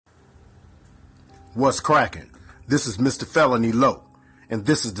What's cracking? This is Mr. Felony Low, and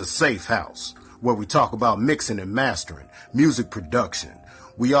this is the Safe House, where we talk about mixing and mastering, music production.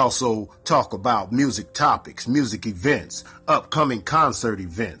 We also talk about music topics, music events, upcoming concert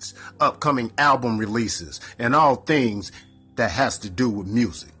events, upcoming album releases, and all things that has to do with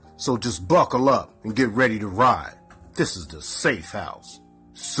music. So just buckle up and get ready to ride. This is the Safe House.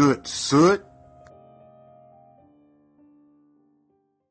 Soot, soot.